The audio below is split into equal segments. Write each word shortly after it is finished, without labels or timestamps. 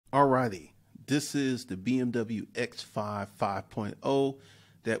Alrighty, this is the BMW X5 5.0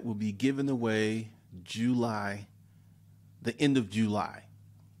 that will be given away the end of July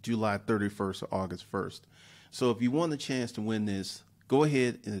 31st or August 1st. So if you want a chance to win this, go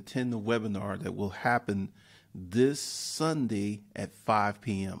ahead and attend the webinar that will happen this Sunday at 5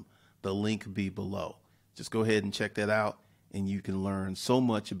 p.m. The link will be below. Just go ahead and check that out, and you can learn so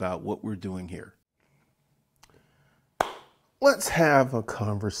much about what we're doing here. Let's have a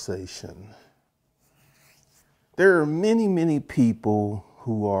conversation. There are many people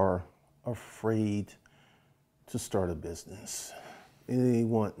who are afraid to start a business. They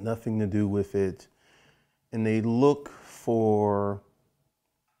want nothing to do with it, and they look for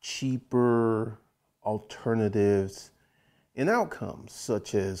cheaper alternatives and outcomes,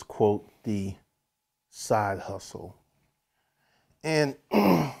 such as, quote, the side hustle. And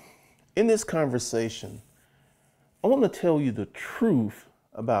in this conversation, I want to tell you the truth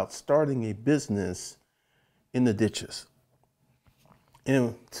about starting a business in the ditches.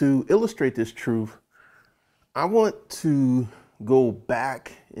 And to illustrate this truth, I want to go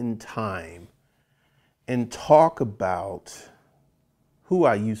back in time and talk about who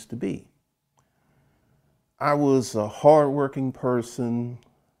I used to be. I was a hardworking person.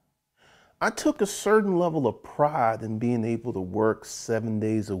 I took a certain level of pride in being able to work 7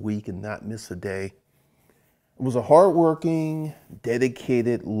 days a week and not miss a day. I was a hardworking,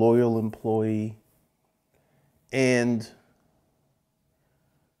 dedicated, loyal employee. And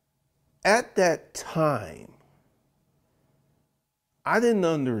at that time, I didn't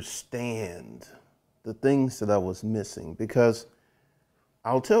understand the things that I was missing, because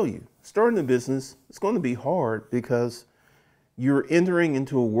I'll tell you, starting a business, it's going to be hard because you're entering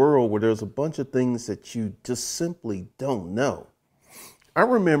into a world where there's a bunch of things that you just simply don't know. I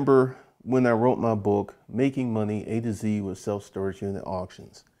remember when I wrote my book, Making Money A to Z with Self-Storage Unit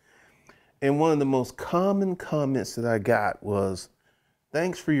Auctions. And one of the most common comments that I got was,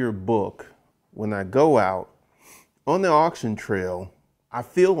 "Thanks for your book. When I go out on the auction trail, I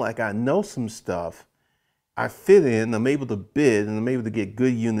feel like I know some stuff. I fit in, I'm able to bid, and I'm able to get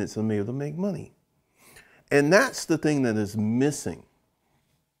good units, and I'm able to make money." And that's the thing that is missing.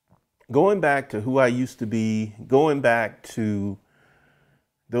 Going back to who I used to be, going back to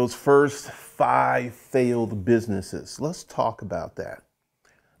those first 5 failed businesses. Let's talk about that.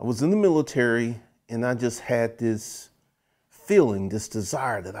 I was in the military, and I just had this feeling, this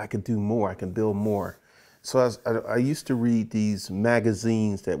desire that I could do more, I can build more. So I used to read these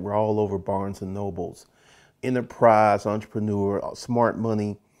magazines that were all over Barnes and Nobles, Enterprise, Entrepreneur, Smart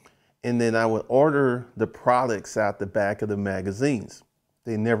Money, and then I would order the products out the back of the magazines.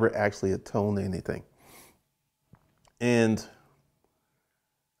 They never actually atoned anything. And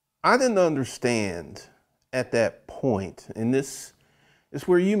I didn't understand at that point, and this is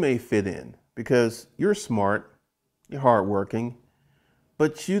where you may fit in, because you're smart, you're hardworking,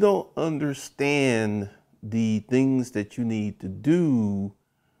 but you don't understand the things that you need to do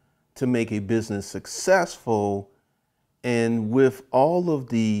to make a business successful. And with all of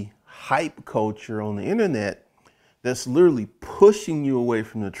the hype culture on the internet, that's literally pushing you away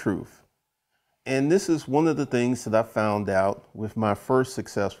from the truth. And this is one of the things that I found out with my first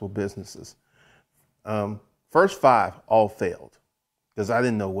successful businesses. First 5 all failed because I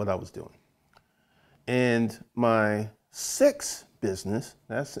didn't know what I was doing. And my 6th business,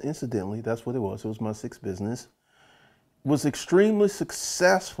 that's what it was. It was my 6th business, was extremely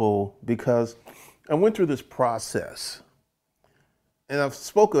successful because I went through this process. And I've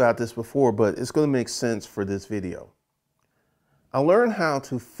spoken about this before, but it's going to make sense for this video. I learned how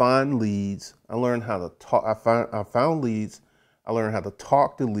to find leads. I learned how to talk. I found leads. I learned how to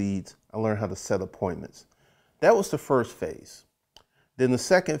talk to leads. I learned how to set appointments. That was the first phase. Then the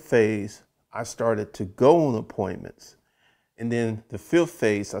second phase, I started to go on appointments. And then the 5th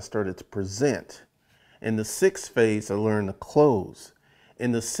phase, I started to present. In the 6th phase, I learned to close.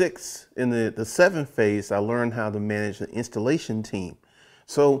 In the 7th phase, I learned how to manage the installation team.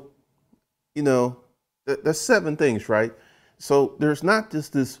 So, there's 7 things, right? So there's not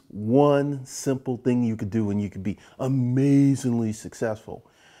just this one simple thing you could do and you could be amazingly successful.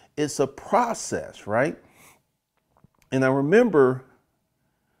 It's a process, right? And I remember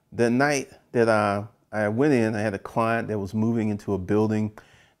the night that I went in, I had a client that was moving into a building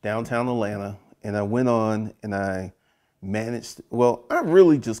downtown Atlanta, and I went on and I managed, I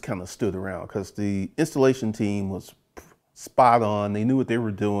really just kind of stood around because the installation team was spot on. They knew what they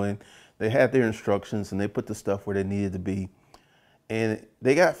were doing. They had their instructions and they put the stuff where they needed to be. And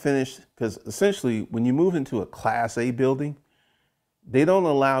they got finished because essentially when you move into a Class A building, they don't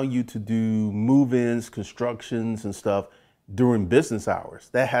allow you to do move-ins, constructions and stuff. during business hours.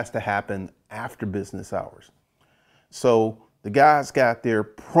 That has to happen after business hours. So the guys got there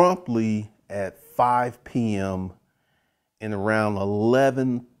promptly at 5 p.m. and around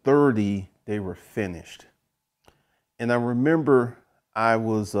 11:30 they were finished. And I remember I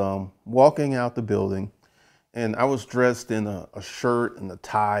was walking out the building, and I was dressed in a shirt and a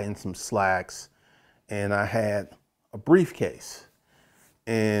tie and some slacks, and I had a briefcase.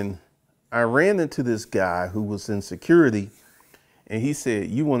 And I ran into this guy who was in security, and he said,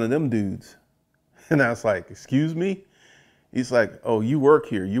 "You one of them dudes?" And I was like, "Excuse me?" He's like, "Oh, you work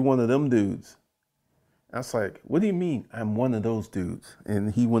here. You one of them dudes?" I was like, "What do you mean I'm one of those dudes?"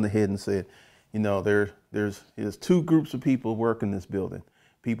 And he went ahead and said, there's two groups of people work in this building.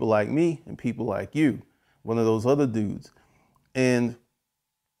 People like me and people like you, one of those other dudes. And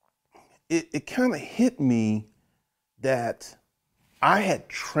it kind of hit me that I had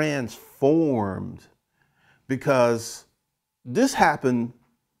transformed, because this happened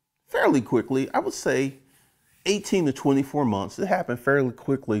fairly quickly. I would say 18 to 24 months. It happened fairly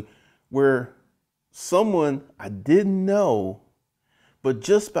quickly, where someone I didn't know, but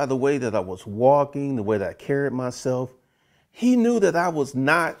just by the way that I was walking, the way that I carried myself, he knew that I was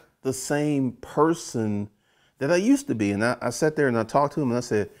not the same person that I used to be. And I sat there and I talked to him and I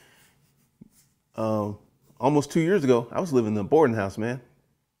said, almost 2 years ago, I was living in a boarding house, man.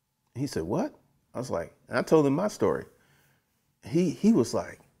 He said, "What?" I was like, and I told him my story. He was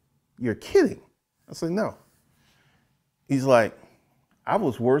like, "You're kidding." I said, "No." He's like, "I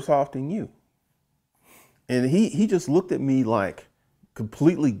was worse off than you." And he just looked at me like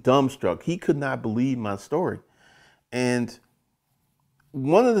completely dumbstruck. He could not believe my story. And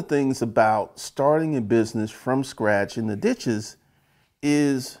one of the things about starting a business from scratch in the ditches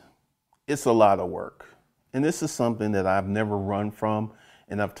is it's a lot of work. And this is something that I've never run from,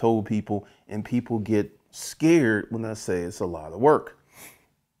 and I've told people, and people get scared when I say it's a lot of work.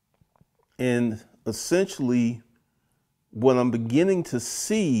 And essentially, what I'm beginning to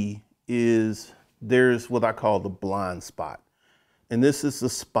see is there's what I call the blind spot. And this is the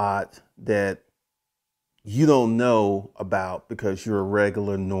spot that you don't know about because you're a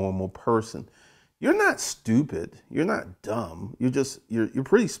regular, normal person. You're not stupid. You're not dumb. You're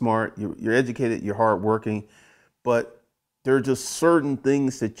pretty smart. You're educated. You're hardworking. But there are just certain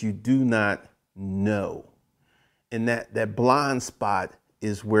things that you do not know. And that blind spot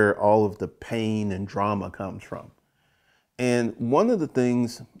is where all of the pain and drama comes from. And one of the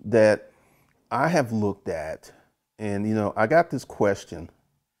things that I have looked at, and I got this question,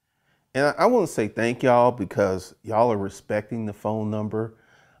 and I want to say thank y'all, because y'all are respecting the phone number.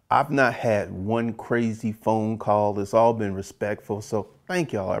 I've not had one crazy phone call. It's all been respectful. So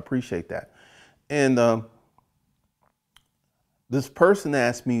thank y'all. I appreciate that. And this person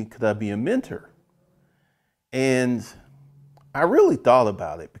asked me, could I be a mentor? And I really thought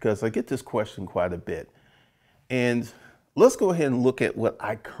about it, because I get this question quite a bit. And let's go ahead and look at what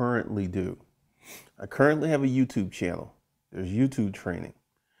I currently do. I currently have a YouTube channel. There's YouTube training.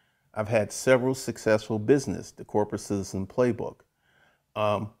 I've had several successful business, the Corporate Citizen Playbook.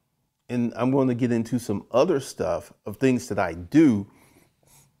 And I'm going to get into some other stuff of things that I do,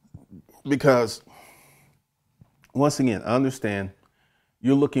 because once again, I understand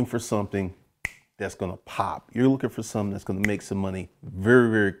you're looking for something that's going to pop. You're looking for something that's going to make some money very,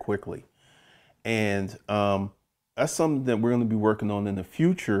 very quickly. And that's something that we're going to be working on in the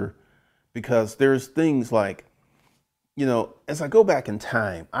future, because there's things like, as I go back in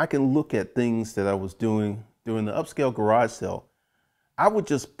time, I can look at things that I was doing during the upscale garage sale. I would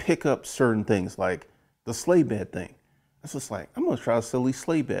just pick up certain things, like the sleigh bed thing. I was just like, I'm going to try to sell these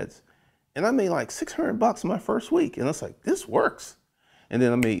sleigh beds. And I made like $600 my first week. And I was like, this works. And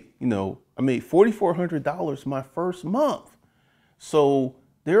then I made $4,400 my first month. So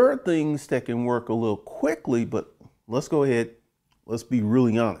there are things that can work a little quickly, but let's go ahead. Let's be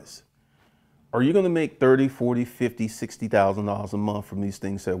really honest. Are you going to make $30,000, $40,000, $50,000, $60,000 a month from these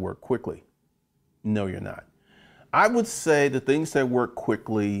things that work quickly? No, you're not. I would say the things that work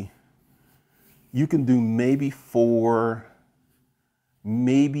quickly, you can do maybe 4,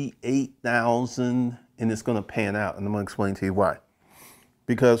 maybe 8,000, and it's going to pan out. And I'm going to explain to you why.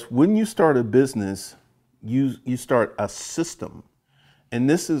 Because when you start a business, you start a system. And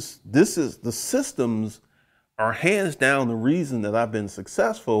this is the systems are hands down the reason that I've been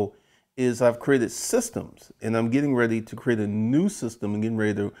successful. Is I've created systems, and I'm getting ready to create a new system and getting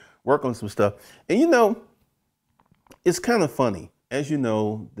ready to work on some stuff. And it's kind of funny. As you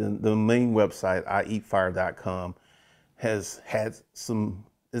know, the main website, ieatfire.com,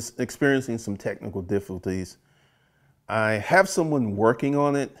 is experiencing some technical difficulties. I have someone working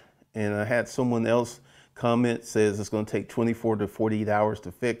on it, and I had someone else comment says it's going to take 24 to 48 hours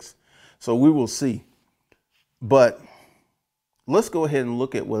to fix. So we will see. But let's go ahead and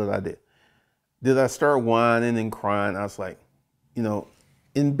look at what I did. Did I start whining and crying? I was like, you know,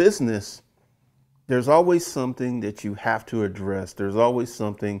 in business, there's always something that you have to address. There's always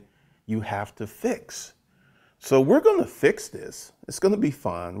something you have to fix. So we're going to fix this. It's going to be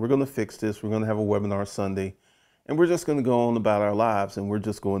fine. We're going to fix this. We're going to have a webinar Sunday, and we're just going to go on about our lives, and we're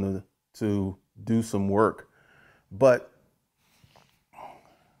just going to do some work. But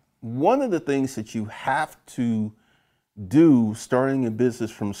one of the things that you have to do starting a business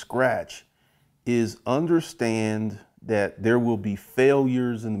from scratch is understand that there will be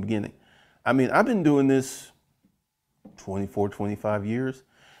failures in the beginning. I mean, I've been doing this 24, 25 years.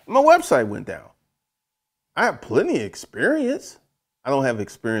 My website went down. I have plenty of experience. I don't have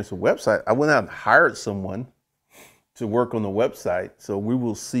experience with website. I went out and hired someone to work on the website. So we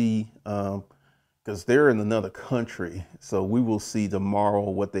will see, because they're in another country. So we will see tomorrow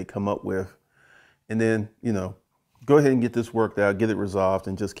what they come up with. And then, you know, go ahead and get this worked out, get it resolved,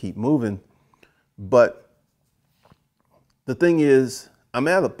 and just keep moving. But the thing is, I'm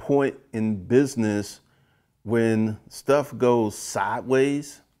at a point in business when stuff goes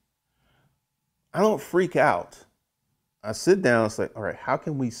sideways, I don't freak out. I sit down and say, all right, how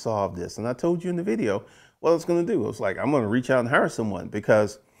can we solve this? And I told you in the video what I was going to do. I was like, I'm going to reach out and hire someone,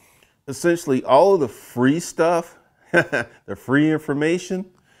 because essentially all of the free stuff, the free information,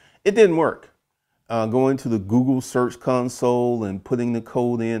 it didn't work. Going to the Google Search Console and putting the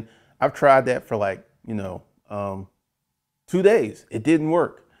code in, I've tried that for like, 2 days. It didn't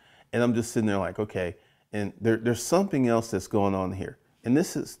work. And I'm just sitting there like, okay, and there's something else that's going on here. And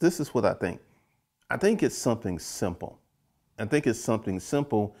this is what I think. I think it's something simple. I think it's something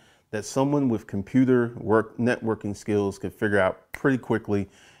simple that someone with computer networking skills can figure out pretty quickly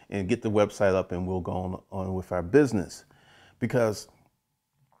and get the website up, and we'll go on with our business. Because,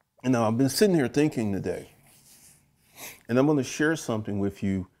 I've been sitting here thinking today, and I'm going to share something with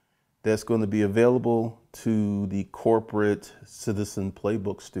you that's going to be available to the corporate citizen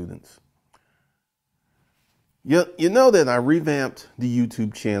playbook students. You know that I revamped the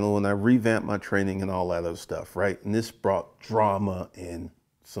YouTube channel, and I revamped my training and all that other stuff, right? And this brought drama and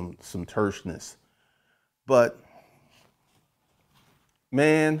some terseness. But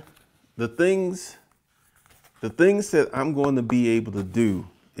man, the things that I'm going to be able to do,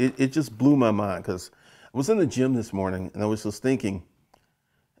 it just blew my mind, because I was in the gym this morning and I was just thinking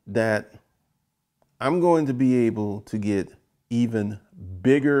that I'm going to be able to get even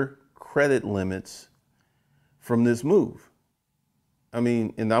bigger credit limits from this move. I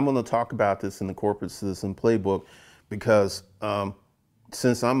mean, and I'm going to talk about this in the corporate citizen playbook, because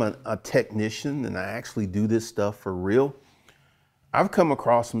since I'm a technician and I actually do this stuff for real, I've come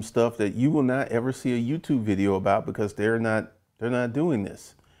across some stuff that you will not ever see a YouTube video about, because they're not doing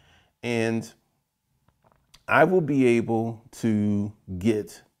this. And I will be able to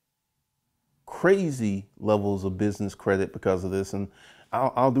get crazy levels of business credit because of this. And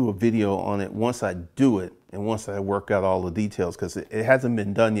I'll do a video on it once I do it and once I work out all the details, because it hasn't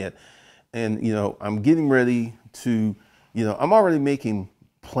been done yet. And, I'm getting ready to, I'm already making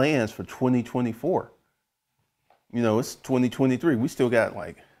plans for 2024. It's 2023. We still got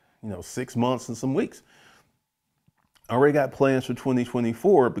 6 months and some weeks. I already got plans for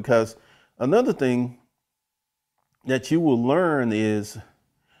 2024, because another thing that you will learn is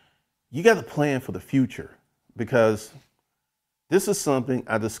you got to plan for the future, because this is something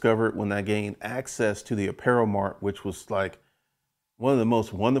I discovered when I gained access to the apparel mart, which was like one of the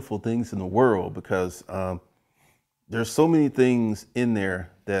most wonderful things in the world, because there's so many things in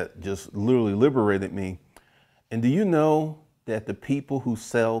there that just literally liberated me. And do you know that the people who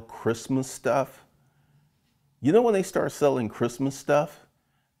sell Christmas stuff, when they start selling Christmas stuff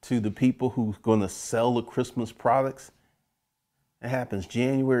to the people who's going to sell the Christmas products, it happens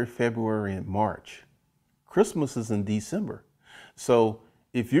January, February, and March. Christmas is in December. So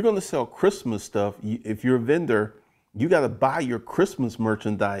if you're going to sell Christmas stuff, if you're a vendor, you got to buy your Christmas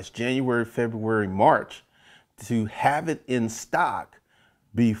merchandise January, February, March to have it in stock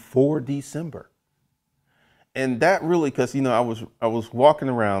before December. And that really, because, I was walking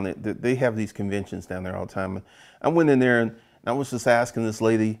around, they have these conventions down there all the time. I went in there and I was just asking this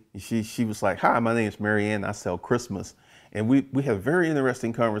lady, she was like, hi, my name is Mary Ann, I sell Christmas. And we had a very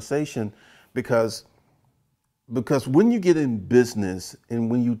interesting conversation, because when you get in business and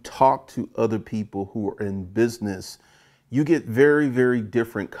when you talk to other people who are in business, you get very, very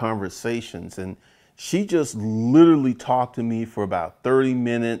different conversations. And she just literally talked to me for about 30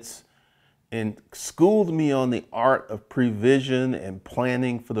 minutes and schooled me on the art of prevision and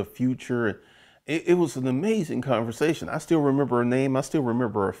planning for the future. it was an amazing conversation. I still remember her name. I still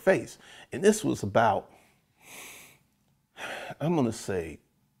remember her face. And this was about, I'm going to say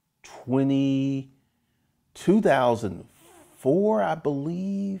 2004, I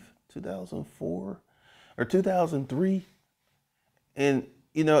believe, 2004 or 2003. And,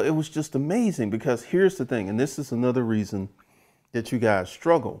 it was just amazing because here's the thing, and this is another reason that you guys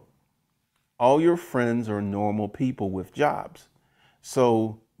struggle. All your friends are normal people with jobs.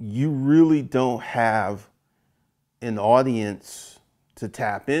 So you really don't have an audience to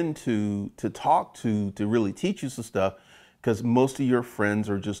tap into, to talk to really teach you some stuff, because most of your friends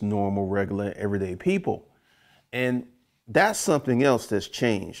are just normal, regular, everyday people. And that's something else that's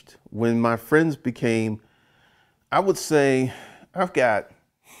changed. When my friends became, I would say,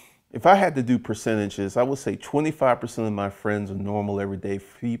 if I had to do percentages, I would say 25% of my friends are normal, everyday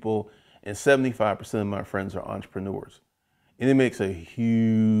people, and 75% of my friends are entrepreneurs. And it makes a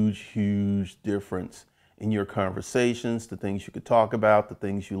huge, huge difference in your conversations, the things you could talk about, the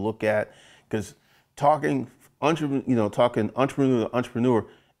things you look at, because talking entrepreneur to entrepreneur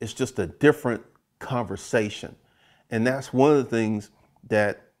is just a different conversation. And that's one of the things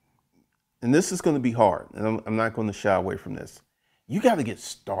that, and this is going to be hard, and I'm not going to shy away from this. You got to get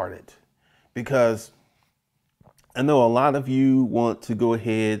started, because I know a lot of you want to go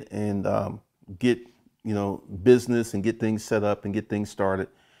ahead and get, business and get things set up and get things started,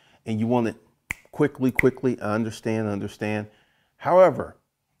 and you want it quickly. I understand. However,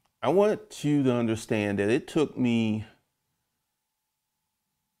 I want you to understand that it took me,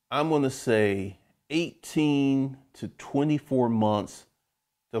 I'm going to say 18 to 24 months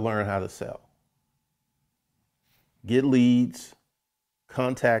to learn how to sell. Get leads,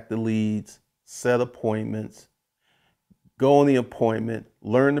 contact the leads, set appointments, go on the appointment,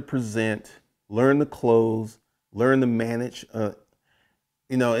 learn to present, learn to close, learn to manage.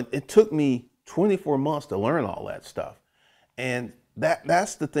 It took me 24 months to learn all that stuff. And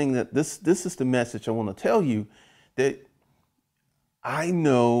that's the thing that this is the message I want to tell you, that I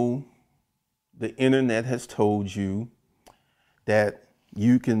know the internet has told you that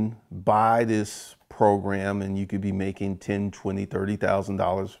you can buy this program and you could be making $10, $20,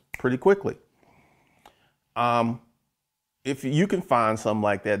 $30,000 pretty quickly. If you can find something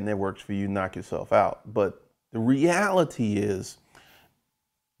like that and it works for you, knock yourself out. But the reality is,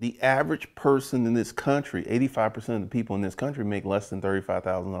 the average person in this country, 85% of the people in this country make less than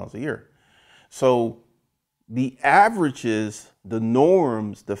 $35,000 a year. So the averages, the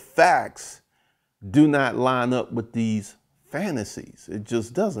norms, the facts do not line up with these fantasies. It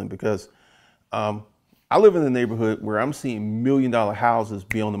just doesn't, because I live in a neighborhood where I'm seeing $1 million houses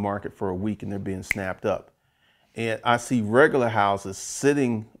be on the market for a week and they're being snapped up. And I see regular houses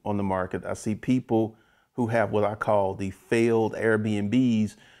sitting on the market. I see people who have what I call the failed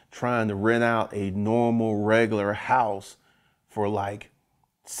Airbnbs trying to rent out a normal, regular house for like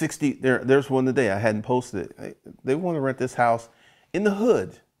 60. There's one today, I hadn't posted it. They want to rent this house in the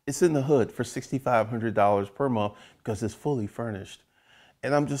hood. It's in the hood for $6,500 per month because it's fully furnished.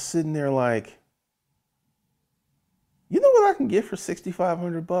 And I'm just sitting there like, you know what I can get for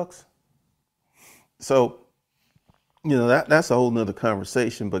 $6,500? So, that's a whole nother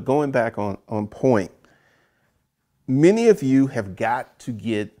conversation. But going back on point, many of you have got to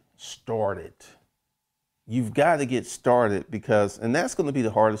get started. You've got to get started, and that's going to be the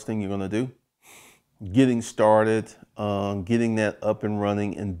hardest thing you're going to do. Getting started, getting that up and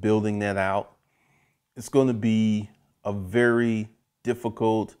running and building that out. It's going to be a very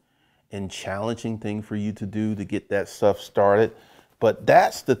difficult and challenging thing for you to do, to get that stuff started. But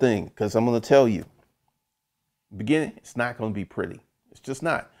that's the thing, because I'm going to tell you, beginning, it's not going to be pretty. It's just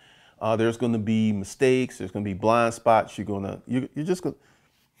not. There's going to be mistakes. There's going to be blind spots. You're going to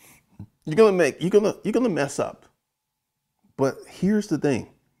mess up. But here's the thing.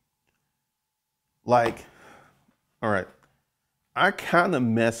 All right, I kind of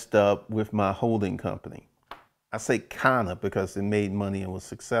messed up with my holding company. I say kind of because it made money and was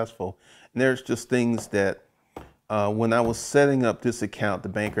successful. And there's just things that when I was setting up this account, the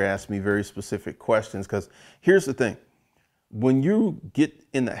banker asked me very specific questions, because here's the thing. When you get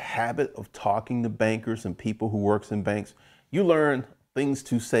in the habit of talking to bankers and people who works in banks, you learn things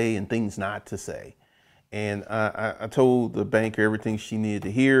to say and things not to say. And I told the banker everything she needed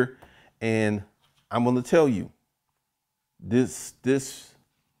to hear. And I'm going to tell you, this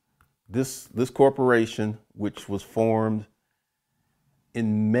corporation, which was formed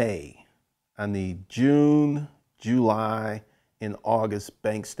in May, I need June, July, and August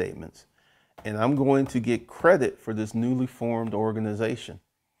bank statements. And I'm going to get credit for this newly formed organization.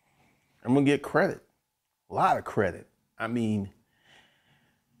 I'm going to get credit, a lot of credit. I mean,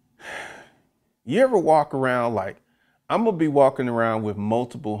 You ever walk around like, I'm going to be walking around with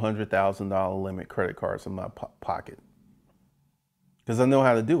multiple $100,000 limit credit cards in my pocket because I know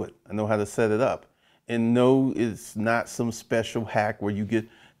how to do it. I know how to set it up. And no, it's not some special hack where you get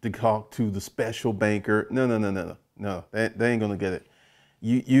to talk to the special banker. No, no, no, no, no. No, they ain't going to get it.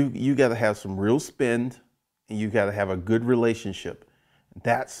 You got to have some real spend, and you got to have a good relationship.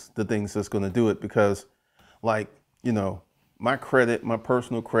 That's the things that's going to do it, because like, you know, my credit, my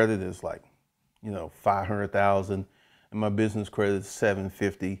personal credit is like, you know, 500,000, and my business credit is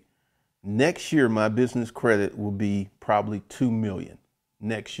 750. Next year, my business credit will be probably 2 million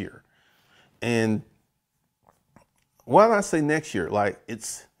next year. And why do I say next year? Like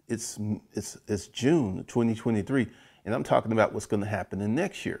it's June 2023, and I'm talking about what's going to happen in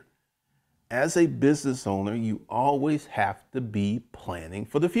next year. As a business owner, you always have to be planning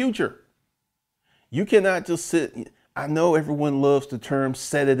for the future. You cannot just sit. I know everyone loves the term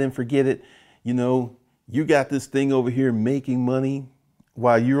set it and forget it. You know, you got this thing over here making money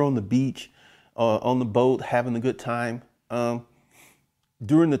while you're on the beach, on the boat, having a good time.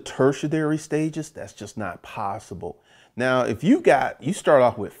 During the tertiary stages, that's just not possible. Now, if you start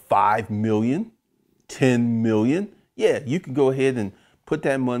off with 5 million, 10 million, yeah, you can go ahead and put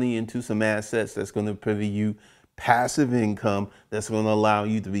that money into some assets that's going to provide you passive income, that's going to allow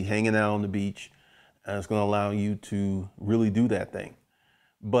you to be hanging out on the beach, and it's going to allow you to really do that thing.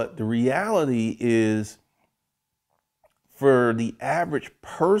 But the reality is, for the average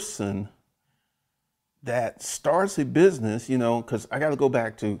person that starts a business, you know, because I got to go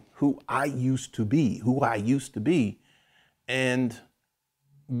back to who I used to be. And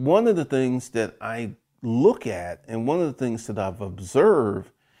one of the things that I look at, and one of the things that I've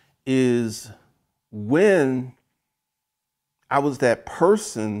observed, is when I was that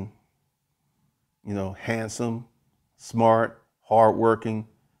person, you know, handsome, smart, hardworking,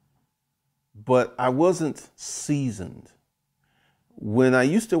 but I wasn't seasoned. When I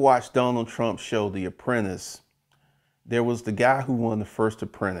used to watch Donald Trump's show, The Apprentice, there was the guy who won the first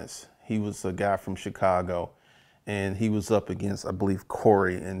Apprentice. He was a guy from Chicago, and he was up against, I believe,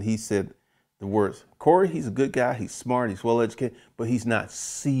 Corey, and he said the words, Corey, he's a good guy, he's smart, he's well educated, but he's not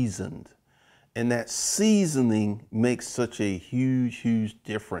seasoned. And that seasoning makes such a huge, huge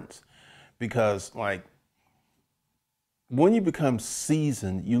difference, because like, when you become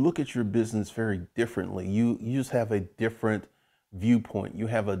seasoned, you look at your business very differently. You just have a different viewpoint. You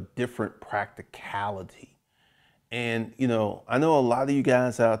have a different practicality. And, you know, I know a lot of you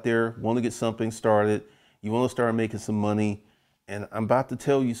guys out there want to get something started. You want to start making some money. And I'm about to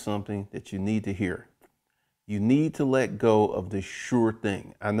tell you something that you need to hear. You need to let go of the sure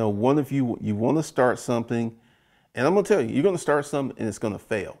thing. I know one of you want to start something, and I'm going to tell you, you're going to start something and it's going to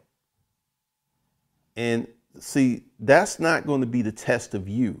fail. And see, that's not going to be the test of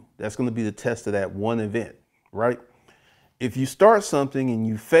you. That's going to be the test of that one event, right? If you start something and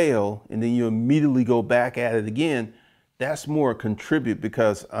you fail and then you immediately go back at it again, that's more a contribute,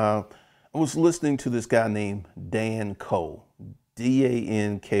 because I was listening to this guy named Dan Cole,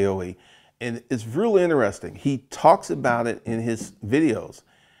 D-A-N-K-O-E, and it's really interesting. He talks about it in his videos.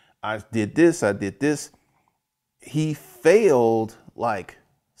 I did this. He failed like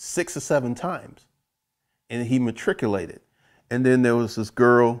 6 or 7 times. And he matriculated. And then there was this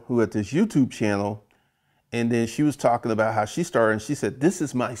girl who had this YouTube channel, and then she was talking about how she started, and she said, this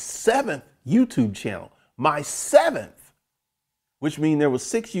is my 7th YouTube channel, my 7th, which means there was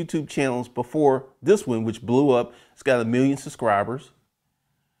 6 YouTube channels before this one, which blew up. It's got 1 million subscribers.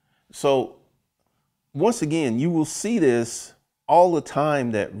 So once again, you will see this all the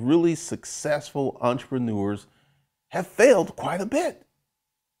time, that really successful entrepreneurs have failed quite a bit.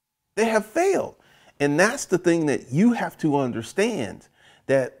 They have failed. And that's the thing that you have to understand,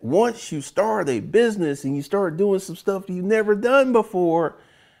 that once you start a business and you start doing some stuff you've never done before,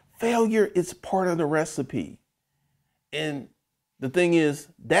 failure is part of the recipe. And the thing is,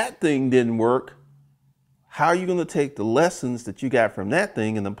 that thing didn't work. How are you going to take the lessons that you got from that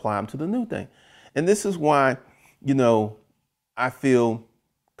thing and apply them to the new thing? And this is why, you know, I feel,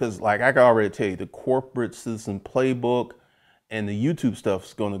 because like I can already tell you, the corporate citizen playbook and the YouTube stuff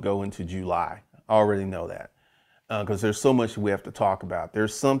is going to go into July. I already know that, because there's so much we have to talk about.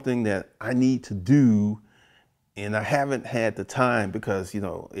 There's something that I need to do, and I haven't had the time, because, you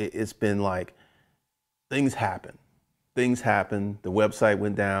know, it's been like things happen. The website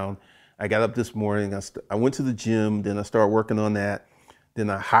went down. I got up this morning. I went to the gym. Then I started working on that. Then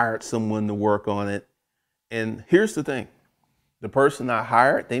I hired someone to work on it. And here's the thing. The person I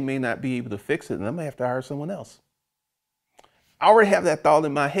hired, they may not be able to fix it, and I may have to hire someone else. I already have that thought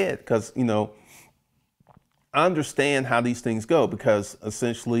in my head, because, you know, I understand how these things go, because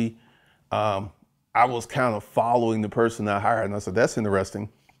essentially I was kind of following the person I hired, and I said, that's interesting.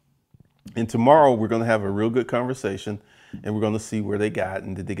 And tomorrow we're going to have a real good conversation, and we're going to see where they got,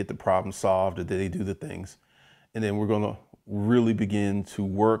 and did they get the problem solved, or did they do the things? And then we're going to really begin to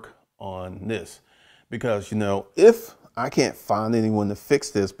work on this, because, you know, if I can't find anyone to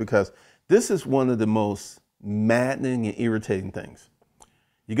fix this, because this is one of the most maddening and irritating things.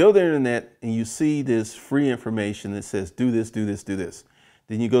 You go to the internet and you see this free information that says, do this, do this, do this.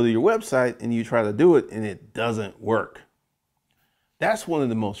 Then you go to your website and you try to do it and it doesn't work. That's one of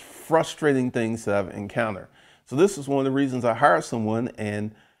the most frustrating things that I've encountered. So this is one of the reasons I hired someone,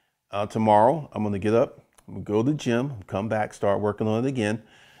 and tomorrow I'm going to get up, I'm going to go to the gym, come back, start working on it again.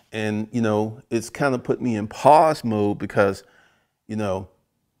 And, you know, it's kind of put me in pause mode because, you know,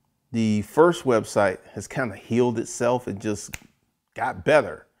 the first website has kind of healed itself and just got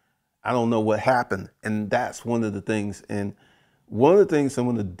better. I don't know what happened. And that's one of the things. And one of the things I'm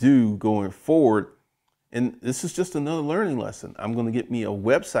going to do going forward, and this is just another learning lesson, I'm going to get me a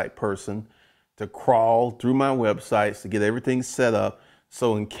website person to crawl through my websites to get everything set up.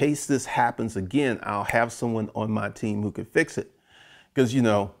 So in case this happens again, I'll have someone on my team who can fix it. Because, you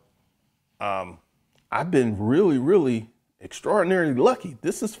know, I've been really, really extraordinarily lucky.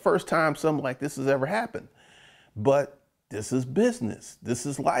 This is the first time something like this has ever happened. But this is business. This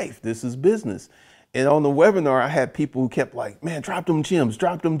is life. This is business. And on the webinar, I had people who kept like, man, drop them gems,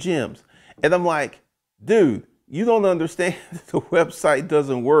 drop them gems. And I'm like, dude, you don't understand that the website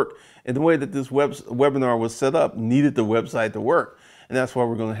doesn't work. And the way that this webinar was set up needed the website to work. And that's why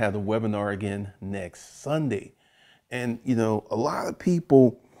we're going to have the webinar again next Sunday. And, you know, a lot of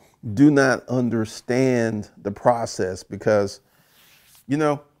people do not understand the process because, you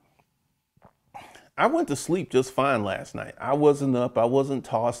know, I went to sleep just fine last night. I wasn't up. I wasn't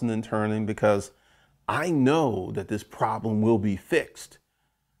tossing and turning because I know that this problem will be fixed.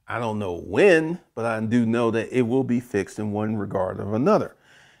 I don't know when, but I do know that it will be fixed in one regard or another.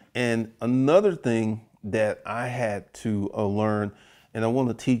 And another thing that I had to learn, and I want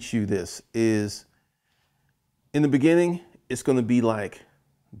to teach you this, is in the beginning, it's going to be like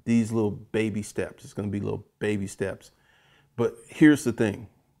these little baby steps. It's going to be little baby steps. But here's the thing.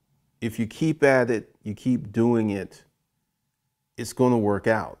 If you keep at it, you keep doing it, it's going to work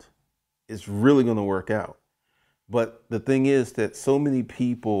out. It's really going to work out. But the thing is that so many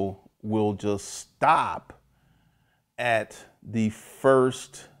people will just stop at the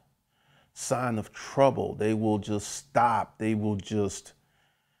first sign of trouble. They will just stop. They will just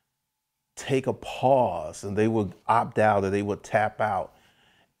take a pause, and they will opt out, or they will tap out.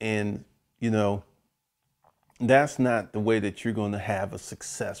 And, you know, that's not the way that you're going to have a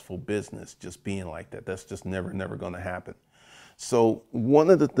successful business, just being like that. That's just never going to happen. So one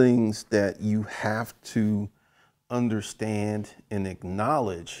of the things that you have to understand and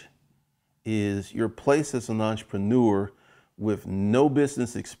acknowledge is your place as an entrepreneur with no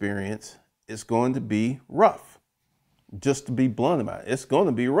business experience is going to be rough. Just to be blunt about it, it's going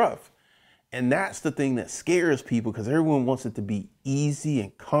to be rough. And that's the thing that scares people, because everyone wants it to be easy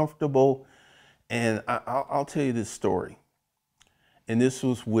and comfortable. And I'll tell you this story. And this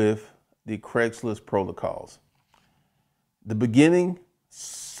was with the Craigslist protocols. The beginning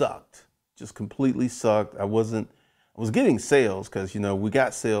sucked, just completely sucked. I was getting sales because, you know, we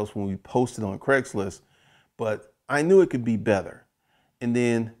got sales when we posted on Craigslist, but I knew it could be better. And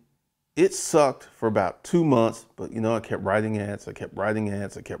then it sucked for about 2 months, but, you know, I kept writing ads. I kept writing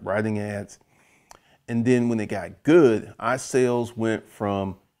ads. I kept writing ads. And then when it got good, our sales went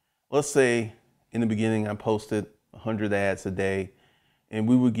from, let's say, in the beginning, I posted 100 ads a day, and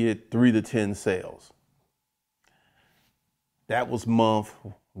we would get 3 to 10 sales. That was month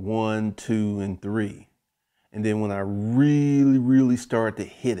 1, 2, and 3. And then when I really, really started to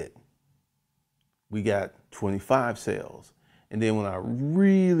hit it, we got 25 sales. And then when I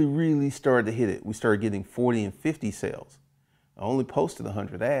really, really started to hit it, we started getting 40 and 50 sales. I only posted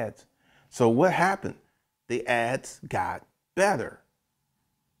 100 ads. So what happened? The ads got better.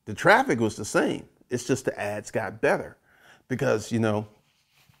 The traffic was the same. It's just the ads got better because, you know,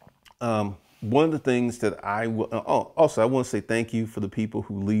 one of the things that also I want to say thank you for the people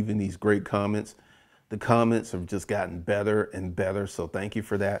who leave in these great comments. The comments have just gotten better and better. So thank you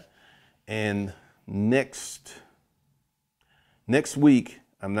for that. And next week,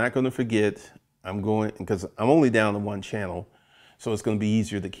 I'm not going to forget, because I'm only down to one channel. So it's going to be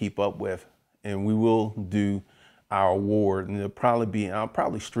easier to keep up with. And we will do our award, and I'll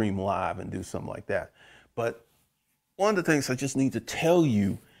probably stream live and do something like that. But one of the things I just need to tell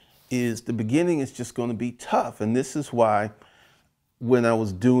you is the beginning is just going to be tough. And this is why when I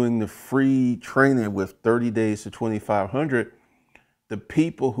was doing the free training with 30 days to 2,500, the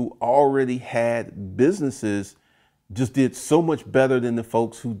people who already had businesses just did so much better than the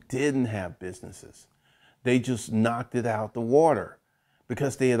folks who didn't have businesses. They just knocked it out the water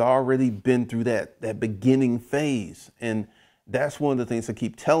because they had already been through that beginning phase. And that's one of the things I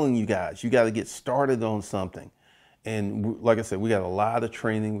keep telling you guys. You got to get started on something. And like I said, we got a lot of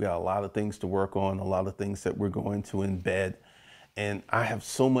training. We got a lot of things to work on, a lot of things that we're going to embed. And I have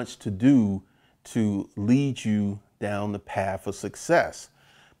so much to do to lead you down the path of success.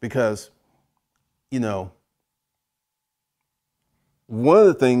 Because, you know, one of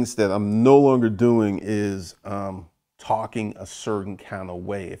the things that I'm no longer doing is talking a certain kind of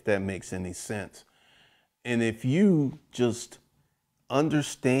way, if that makes any sense. And if you just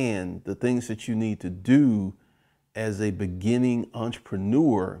understand the things that you need to do as a beginning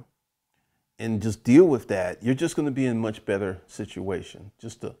entrepreneur and just deal with that, you're just going to be in a much better situation.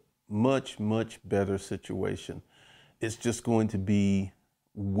 Just a much, much better situation. It's just going to be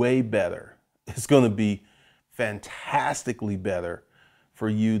way better. It's going to be fantastically better for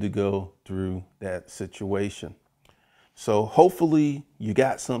you to go through that situation. So hopefully you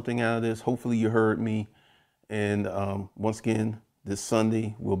got something out of this. Hopefully you heard me. And once again, this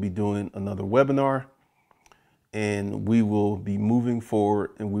Sunday, we'll be doing another webinar. And we will be moving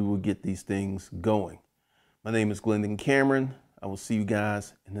forward and we will get these things going. My name is Glendon Cameron. I will see you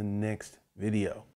guys in the next video.